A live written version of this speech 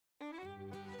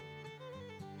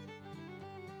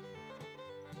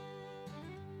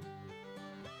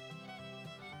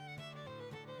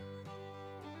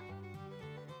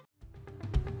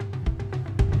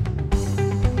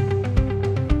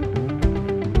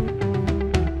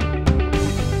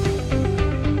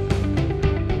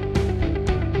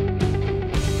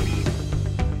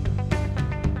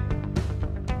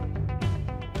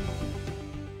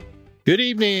Good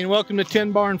evening, welcome to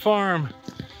 10 Barn Farm.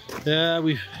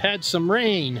 We've had some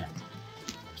rain.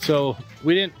 So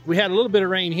we had a little bit of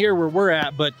rain here where we're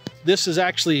at, but this is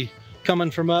actually coming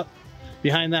from up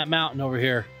behind that mountain over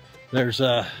here. There's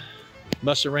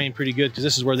must have rained pretty good because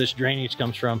this is where this drainage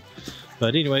comes from.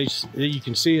 But anyways, you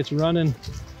can see it's running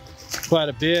quite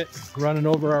a bit, running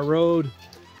over our road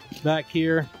back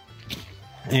here.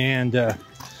 And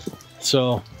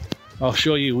so I'll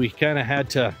show you, we kind of had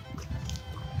to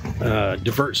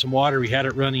divert some water. We had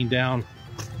it running down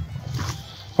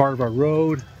part of our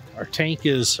road. Our water tank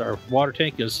is, or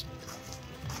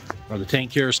the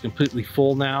tank here is completely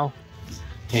full now.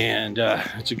 And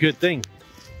it's a good thing.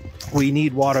 We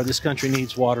need water. This country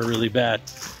needs water really bad.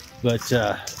 But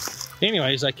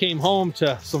anyways, I came home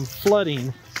to some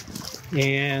flooding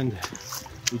and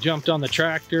we jumped on the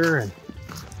tractor and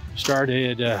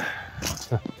started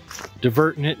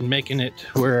diverting it and making it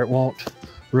where it won't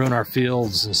ruin our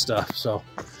fields and stuff. So,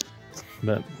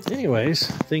 but anyways,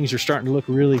 things are starting to look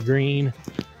really green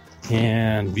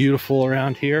and beautiful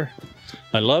around here.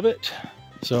 I love it.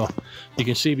 So you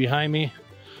can see behind me,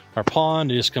 our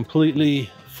pond is completely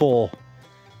full,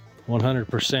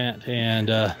 100%.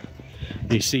 And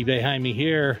you see behind me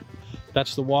here,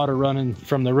 that's the water running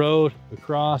from the road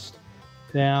across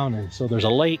down. And so there's a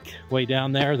lake way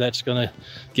down there that's gonna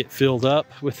get filled up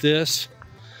with this.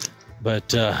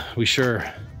 But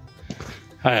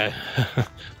I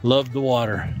love the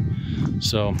water.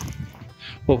 So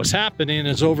what was happening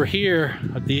is over here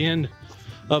at the end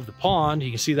of the pond,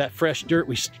 you can see that fresh dirt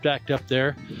we stacked up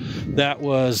there. That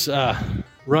was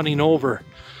running over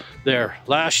there.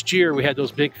 Last year we had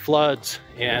those big floods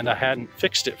and I hadn't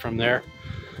fixed it from there.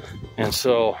 And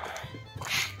so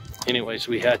anyways,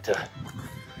 we had to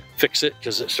fix it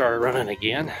because it started running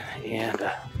again.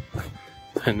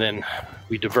 And then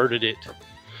we diverted it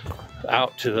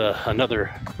out to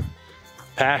another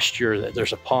pasture. That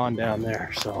there's a pond down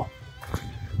there. So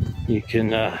you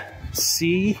can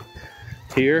see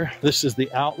here, this is the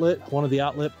outlet, one of the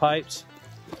outlet pipes.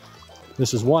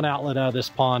 This is one outlet out of this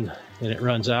pond and it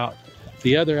runs out.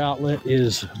 The other outlet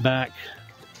is back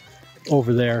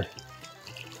over there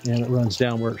and it runs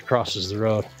down where it crosses the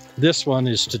road. This one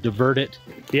is to divert it.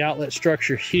 The outlet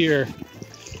structure here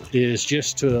is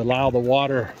just to allow the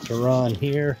water to run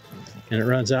here, and it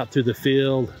runs out through the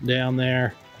field down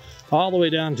there all the way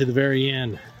down to the very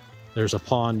end. There's a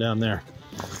pond down there.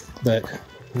 But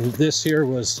this here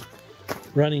was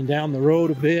running down the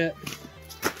road a bit,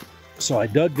 so I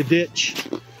dug the ditch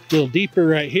a little deeper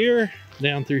right here,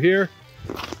 down through here,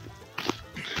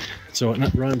 so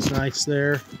it runs nice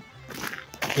there.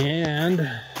 And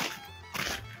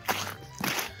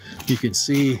you can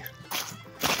see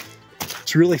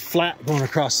it's really flat going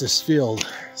across this field,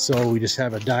 so we just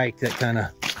have a dike that kind of,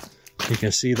 you can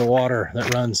see the water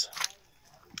that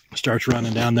starts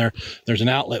running down there. There's an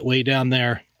outlet way down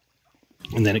there,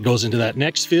 and then it goes into that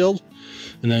next field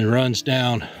and then runs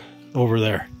down over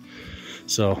there.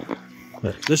 So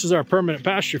but this is our permanent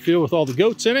pasture field with all the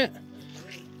goats in it,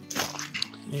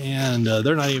 and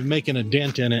they're not even making a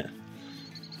dent in it.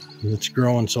 It's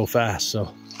growing so fast.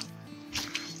 So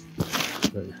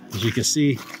but as you can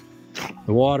see,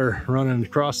 the water running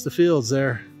across the fields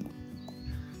there.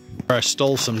 I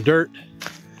stole some dirt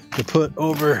to put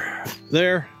over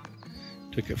there,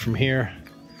 took it from here.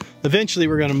 Eventually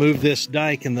we're going to move this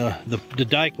dike, and the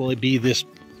dike will be this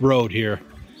road here,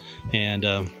 and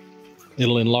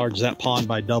it'll enlarge that pond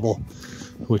by double,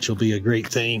 which will be a great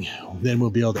thing. Then we'll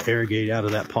be able to irrigate out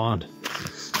of that pond.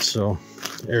 So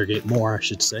irrigate more, I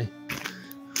should say.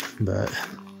 But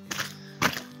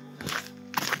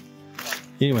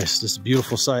anyways, this is a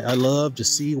beautiful sight. I love to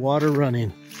see water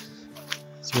running.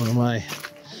 It's one of my,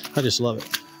 I just love it.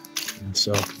 And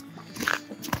so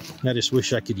I just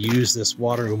wish I could use this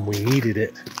water when we needed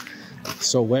it. It's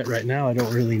so wet right now, I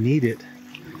don't really need it.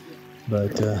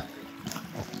 But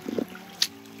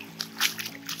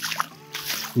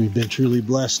we've been truly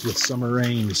blessed with summer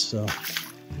rains, so.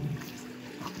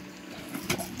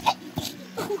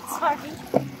 Sorry.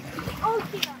 Oh,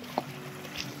 yeah.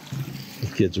 The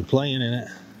kids are playing in it.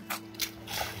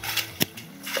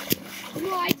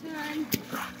 My turn.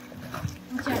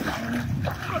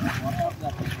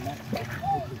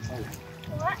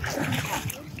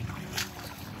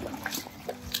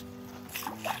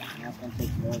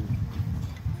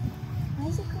 Why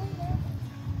is it going down?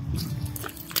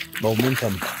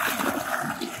 Momentum.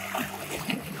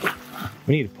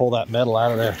 We need to pull that metal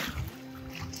out of there.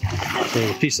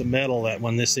 There's a piece of metal that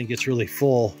when this thing gets really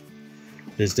full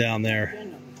is down there.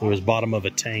 It was bottom of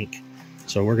a tank.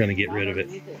 So we're going to get rid of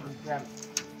it.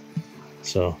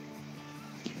 So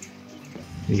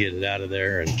we get it out of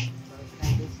there and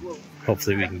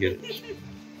Hopefully we can get it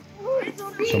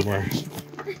somewhere.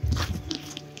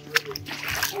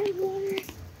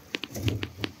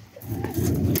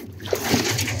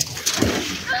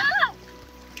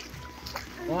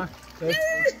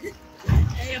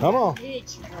 Come on. I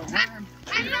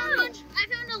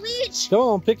found a leech. Come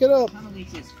on, pick it up.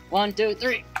 1, 2,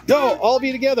 3. Go, all of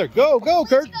you together. Go, go,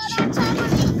 Kurt.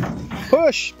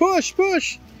 Push, push,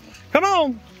 push. Come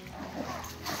on.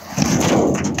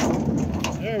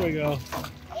 There we go.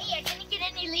 Hey, I didn't get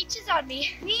any leeches on me.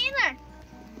 Me either.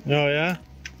 Oh, yeah?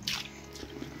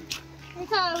 I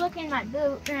thought I look in my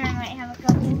boot and I might have a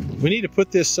couple. We need to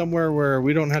put this somewhere where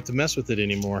we don't have to mess with it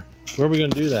anymore. Where are we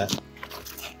going to do that?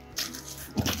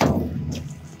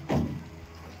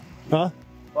 Huh?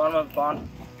 Bottom of the pond.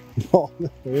 No,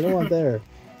 we don't want there.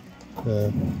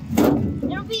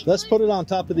 Let's put it on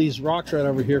top of these rocks right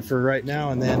over here for right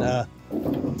now, and then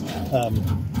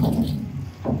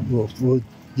we'll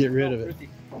get rid of it.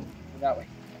 That way.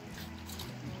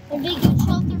 It'd be a good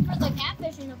shelter for the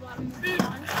catfish in the bottom of the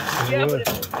pond. Yeah, but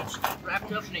if it's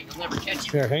wrapped up in it, you'll never catch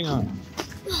it. Here, hang on.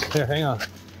 Here, hang on.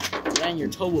 Then your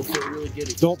toe will feel really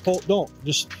good. Don't pull, don't.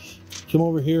 Just come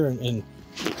over here and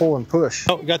pull and push.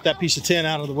 Oh, we got that piece of tin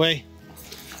out of the way.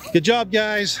 Good job,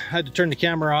 guys. I had to turn the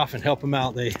camera off and help them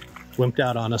out. They wimped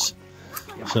out on us.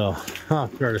 So,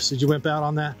 Curtis, did you wimp out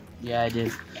on that? Yeah, I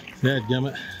did.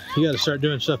 Dadgummit. You got to start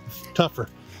doing stuff tougher.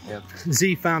 Yep.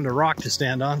 Z found a rock to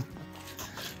stand on.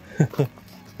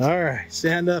 All right,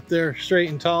 stand up there straight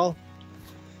and tall.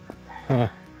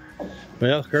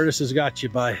 Well, Curtis has got you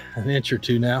by an inch or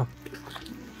two now.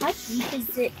 How deep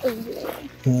is it over there?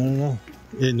 I don't know.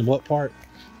 In what part?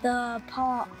 The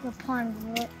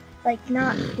pond, like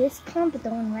not this pond, but the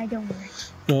one right over there.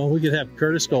 Well, we could have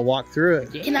Curtis go walk through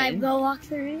it. Can I go walk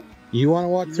through it? You want to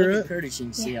walk through Look at it? Curtis, you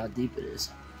can see how deep it is.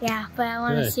 Yeah, but I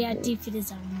want to Okay. see how deep it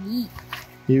is on me.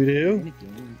 You do?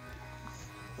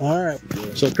 All right.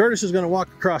 So Curtis is going to walk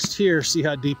across here, see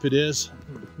how deep it is.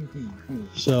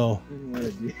 So,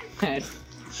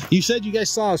 you said you guys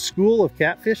saw a school of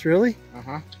catfish, really?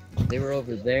 Uh-huh. They were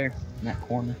over there in that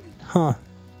corner. Huh.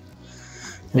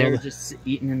 They Well, were just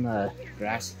eating in the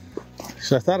grass.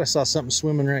 so I thought I saw something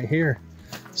swimming right here.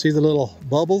 See the little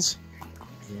bubbles?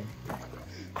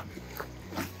 Yeah.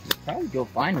 Probably go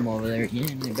find them over there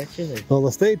again. I bet you they. Well,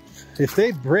 if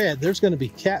they bred, there's going to be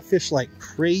catfish like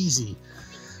crazy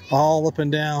all up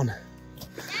and down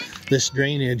this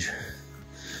drainage.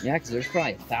 Yeah, because there's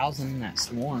probably 1,000 in that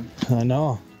swarm. I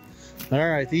know. All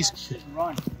right, these.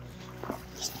 Run.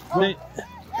 Wait,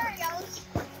 There it goes.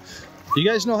 do you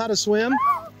guys know how to swim?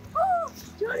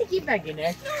 Johnny, get back in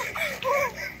there.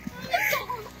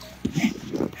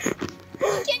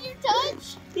 Can you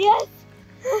touch? Yes.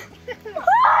 It's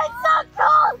so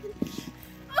cold.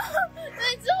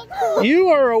 It's so cold. You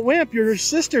are a wimp. Your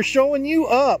sister's showing you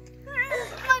up.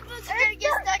 My boots are gonna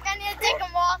get stuck. I need to take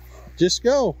them off. Just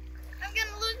go. I'm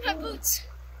gonna lose my boots.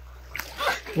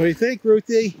 What do you think,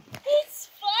 Ruthie? It's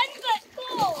fun but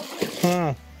cold.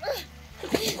 Huh.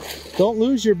 Don't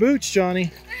lose your boots,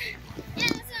 Johnny. Yeah,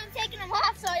 so I'm taking them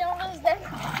off so I don't lose them.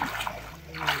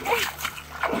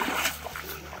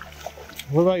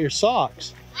 What about your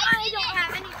socks? I don't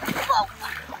have any. Whoa.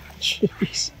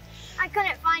 Jeez. I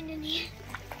couldn't find any.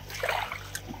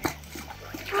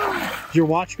 Is your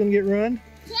watch gonna get ruined?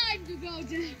 Time to go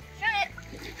to.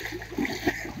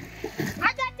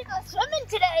 I got to go swimming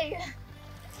today.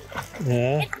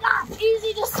 Yeah. It's not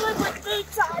easy to swim with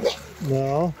boots on.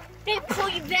 No. They pull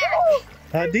you back.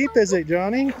 How deep is it,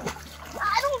 Johnny?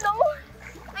 I don't know.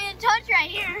 I can touch right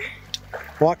here.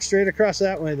 Walk straight across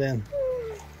that way then.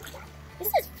 This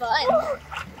is fun.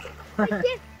 I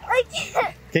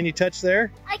can't. Can you touch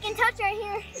there? I can touch right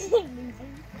here.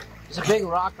 There's a big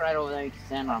rock right over there you can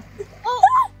stand on.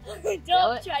 Oh, Feel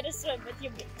don't it? try to swim with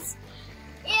your boots.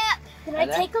 Yeah. Can I Right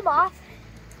there? take them off?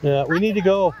 Yeah, we need to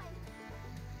go.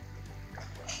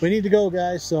 We need to go,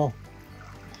 guys. So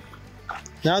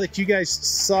now that you guys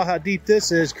saw how deep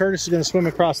this is, Curtis is going to swim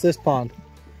across this pond.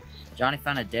 Johnny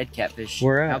found a dead catfish.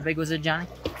 Where at? How big was it, Johnny?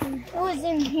 It was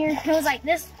in here. It was like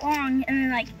this long and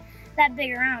then like that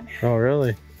big around. Oh,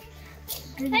 really?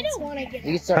 I don't want to get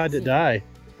You can start How'd it die?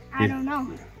 I don't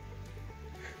know.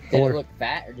 Did Or- it look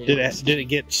fat or Did it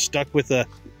get stuck with a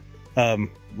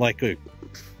like a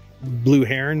blue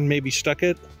heron maybe stuck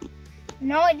it?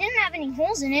 No, it didn't have any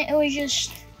holes in it. It was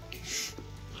just.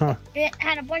 Huh. It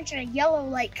had a bunch of yellow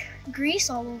like grease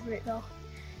all over it though.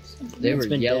 They were It's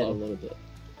been yellow dead a little bit.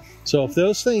 So if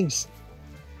those things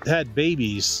had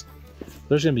babies,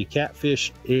 there's gonna be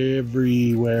catfish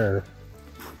everywhere.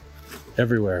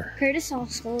 Everywhere. Curtis saw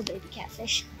a baby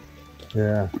catfish.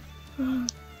 Yeah.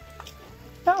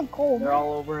 Oh, kind of cold. They're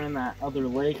all over in that other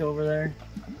lake over there.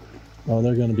 Oh,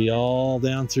 they're gonna be all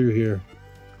down through here.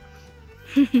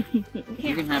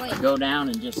 You're gonna have to go down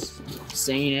and just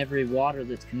seine every water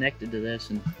that's connected to this.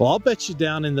 And Well, I'll bet you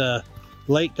down in the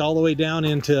lake all the way down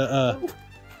into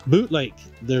Boot Lake,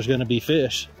 there's gonna be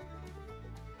fish.